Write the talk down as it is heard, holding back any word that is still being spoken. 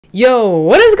Yo,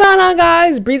 what is going on,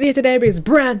 guys? Breezy here today with a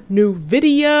brand new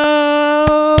video.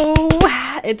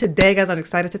 And today, guys, I'm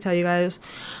excited to tell you guys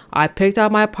I picked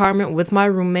out my apartment with my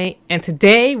roommate, and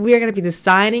today we are going to be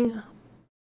designing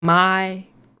my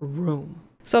room.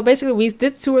 So basically, we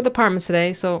did tour the apartments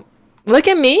today. So look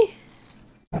at me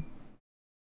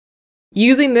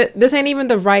using this ain't even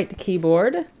the right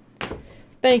keyboard.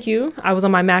 Thank you. I was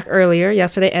on my Mac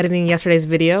yesterday, editing yesterday's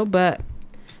video, but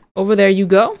over there you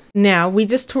go. Now, we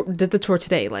just did the tour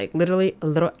today, like literally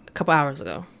a couple hours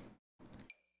ago.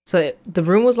 So the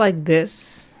room was like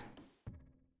this.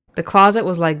 The closet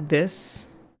was like this.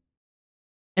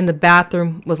 And the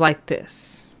bathroom was like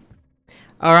this.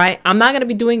 All right, I'm not going to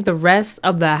be doing the rest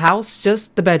of the house,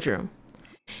 just the bedroom.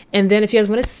 And then if you guys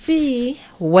want to see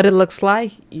what it looks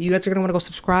like, you guys are going to want to go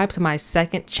subscribe to my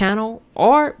second channel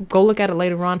or go look at it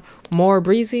later on, more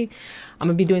Breezy. I'm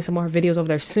going to be doing some more videos over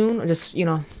there soon. Or just, you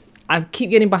know, I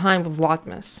keep getting behind with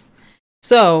Vlogmas.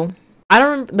 So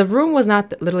the room was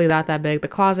literally not that big. The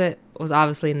closet was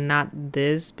obviously not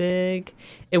this big.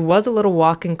 It was a little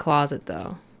walk-in closet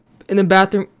though. In the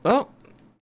bathroom, oh,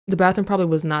 the bathroom probably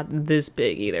was not this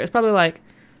big either. It's probably like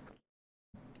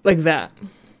that.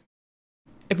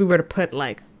 If we were to put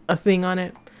like a thing on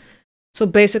it. So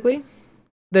basically,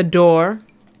 the door.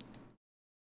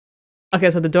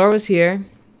 Okay, so the door was here.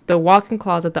 The walk-in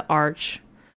closet, the arch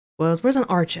was, where's an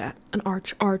arch at? An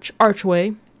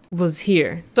archway was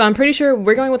here. So I'm pretty sure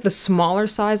we're going with the smaller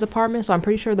size apartment. So I'm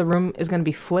pretty sure the room is going to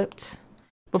be flipped.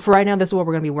 But for right now, this is what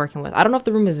we're going to be working with. I don't know if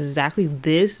the room is exactly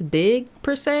this big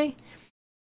per se.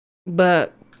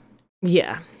 But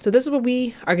yeah, so this is what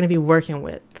we are going to be working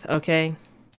with, okay?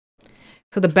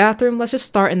 So the bathroom, let's just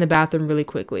start in the bathroom really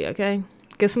quickly, okay?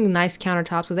 Get some nice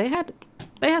countertops, because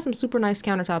they had some super nice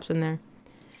countertops in there.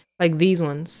 Like these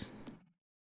ones.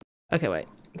 Okay, wait.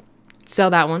 Sell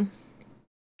that one.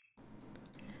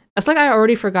 It's like I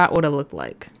already forgot what it looked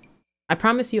like. I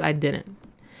promise you I didn't.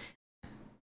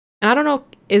 And I don't know,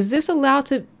 is this allowed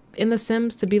to, in The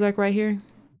Sims, to be like right here?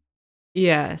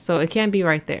 Yeah, so it can't be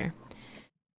right there.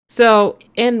 So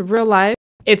in real life,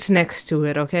 it's next to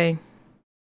it, okay?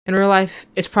 In real life,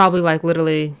 it's probably like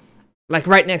literally like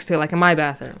right next to it, like in my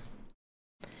bathroom.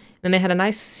 And they had a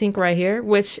nice sink right here,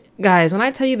 which, guys, when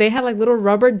I tell you they had like little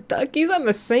rubber duckies on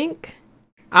the sink,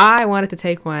 I wanted to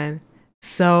take one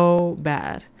so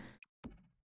bad.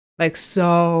 Like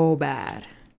so bad.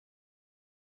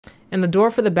 And the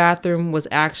door for the bathroom was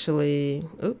actually,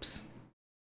 oops.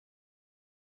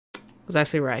 Was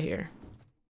actually right here.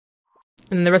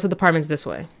 And the rest of the apartment's this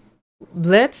way.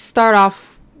 Let's start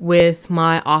off with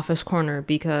my office corner,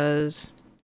 because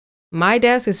my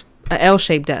desk is an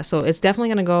L-shaped desk, so it's definitely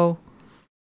gonna go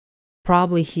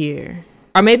probably here.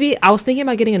 Or maybe I was thinking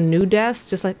about getting a new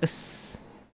desk, just like a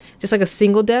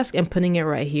single desk, and putting it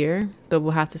right here, but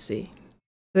we'll have to see.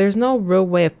 There's no real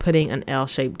way of putting an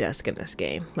L-shaped desk in this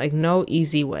game, like no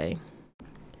easy way.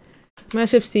 I'm gonna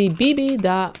shift C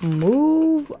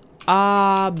bb.move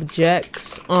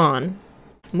objects on.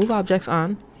 Move objects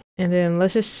on. And then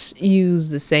let's just use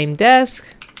the same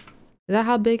desk. Is that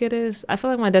how big it is? I feel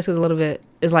like my desk is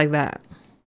is like that.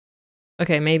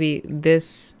 Okay, maybe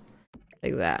this,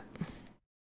 like that.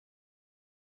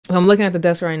 I'm looking at the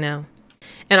desk right now.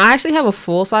 And I actually have a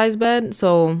full-size bed,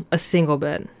 so a single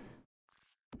bed.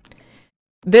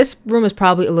 This room is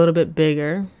probably a little bit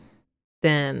bigger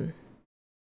than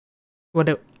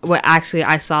what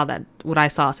I saw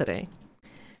today.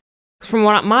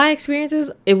 From my experiences,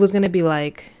 it was gonna be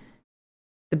like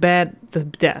the bed, the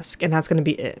desk, and that's gonna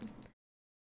be it.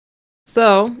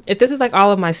 So if this is like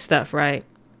all of my stuff, right?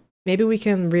 Maybe we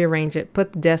can rearrange it,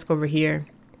 put the desk over here.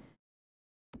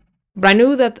 But I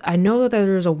know that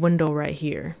there's a window right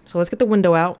here. So let's get the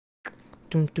window out.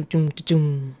 Doom, doom, doom,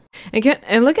 doom.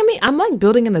 And look at me, I'm like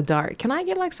building in the dark. Can I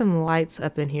get like some lights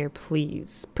up in here,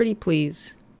 please? Pretty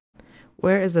please.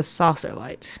 Where is the saucer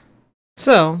light?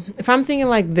 So if I'm thinking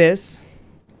like this,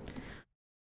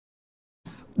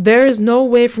 there is no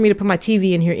way for me to put my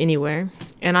TV in here anywhere.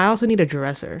 And I also need a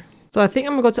dresser. So I think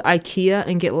I'm gonna go to IKEA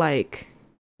and get like,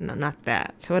 no, not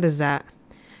that. So what is that?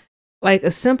 Like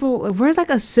a simple, where's like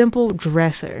a simple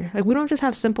dresser? Like we don't just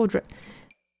have simple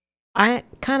I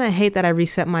kind of hate that I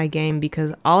reset my game,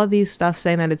 because all of these stuff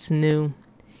saying that it's new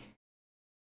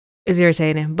is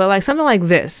irritating. But like something like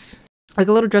this, like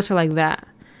a little dresser like that.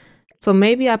 So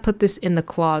maybe I put this in the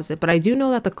closet, but I do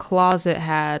know that the closet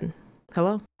had,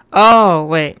 hello? Oh,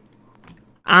 wait.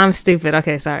 I'm stupid.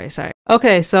 Okay, sorry.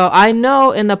 Okay, so I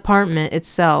know in the apartment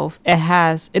itself,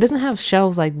 it doesn't have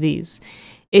shelves like these.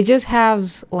 It just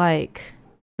has like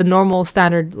the normal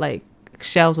standard like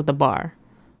shelves with the bar.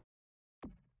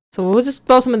 So we'll just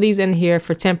throw some of these in here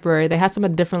for temporary. They had some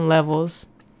at different levels.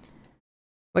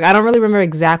 Like, I don't really remember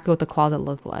exactly what the closet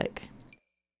looked like.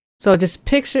 So just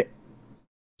picture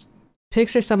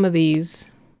some of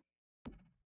these.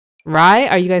 Right?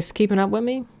 Are you guys keeping up with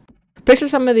me? Picture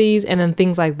some of these and then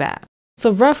things like that.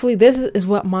 So roughly, this is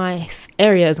what my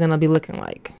area is going to be looking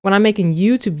like. When I'm making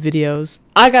YouTube videos,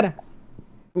 I gotta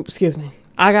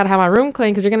have my room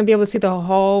clean because you're going to be able to see the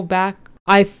whole back.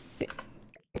 I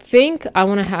think I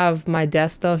want to have my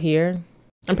desk though here.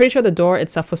 I'm pretty sure the door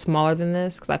itself was smaller than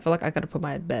this because I feel like I got to put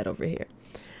my bed over here.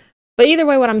 But either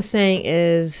way, what I'm saying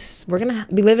is we're going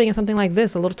to be living in something like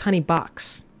this, a little tiny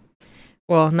box.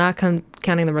 Well, not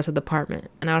counting the rest of the apartment.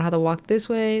 And I would have to walk this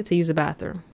way to use the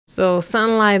bathroom. So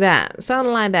something like that,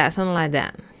 something like that, something like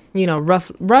that. You know,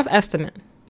 rough estimate.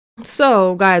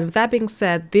 So guys, with that being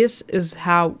said, this is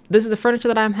the furniture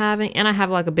that I'm having, and I have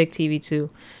like a big TV too.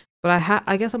 But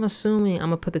I guess I'm assuming I'm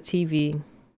gonna put the TV.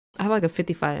 I have like a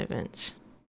 55-inch.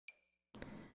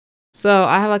 So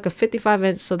I have like a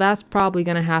 55-inch, so that's probably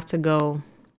gonna have to go.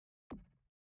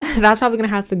 That's probably gonna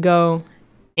have to go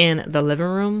in the living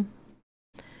room.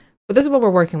 But this is what we're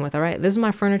working with, all right? This is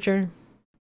my furniture.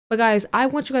 But guys, I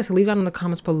want you guys to leave down in the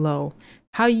comments below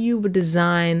how you would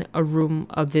design a room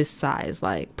of this size.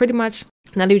 Like, pretty much,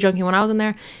 not even joking, when I was in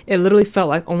there, it literally felt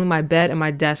like only my bed and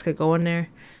my desk could go in there.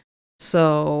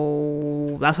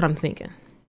 So that's what I'm thinking.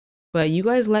 But you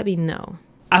guys let me know.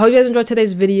 I hope you guys enjoyed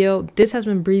today's video. This has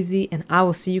been Breezy, and I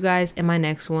will see you guys in my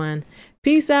next one.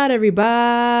 Peace out,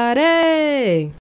 everybody.